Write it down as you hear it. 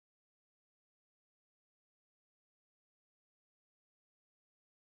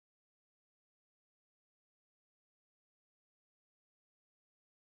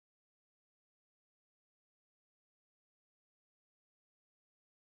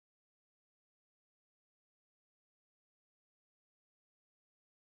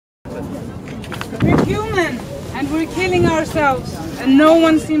And we're killing ourselves, and no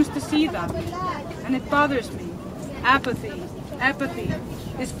one seems to see that. And it bothers me. Apathy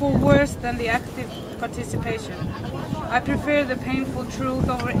is far worse than the active participation. I prefer the painful truth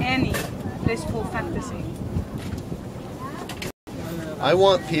over any blissful fantasy. I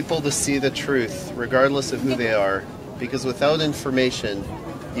want people to see the truth, regardless of who they are, because without information,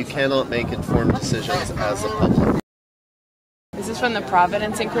 you cannot make informed decisions as a public. This is from the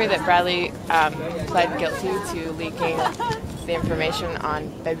Providence inquiry that Bradley pled guilty to leaking the information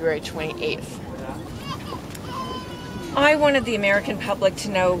on February 28th. I wanted the American public to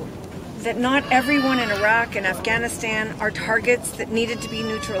know that not everyone in Iraq and Afghanistan are targets that needed to be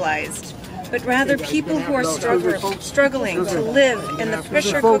neutralized, but rather people who are struggling to live in the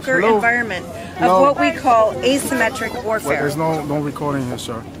pressure cooker environment of what we call asymmetric warfare. There's no recording here,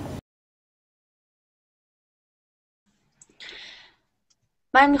 sir.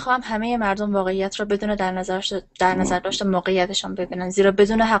 من میخوام همه مردم واقعیت را بدون در نظر داشته موقعیتشان ببینن، زیرا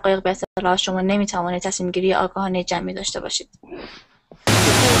بدون حقایق به اصطلاح شما نمیتوانید تصمیم گیری آگاهانه جمعی داشته باشید.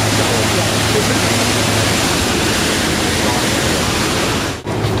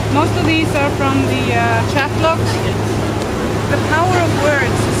 Most of these are from the chat logs. The power of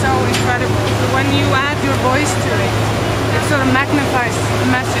words is so incredible. When you add your voice to it, it sort of magnifies the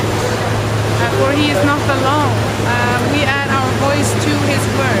message. For he is not alone. We add our voice to his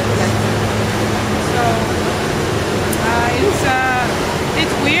words. So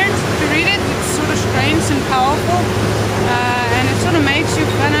it's weird to read it. It's sort of strange and powerful, and it sort of makes you.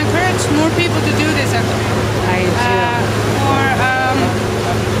 And I encourage more people to do this. Actually,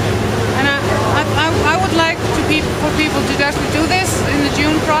 I would like for people to actually do this in the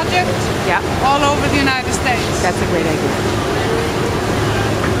June project. Yeah. All over the United States. That's a great idea.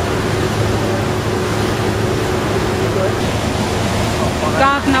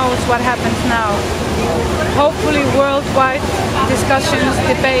 God knows what happens now. Hopefully worldwide discussions,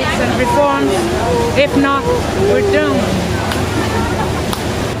 debates and reforms. If not, we're doomed.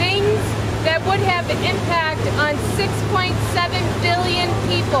 Things that would have an impact on 6.7 billion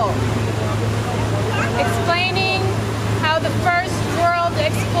people. Explaining how the first world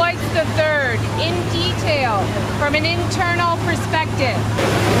exploits the third in detail from an internal perspective.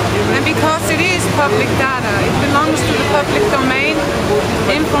 And because it is public data, it belongs to the public domain,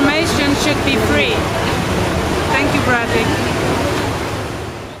 information should be free. Thank you, Bradley.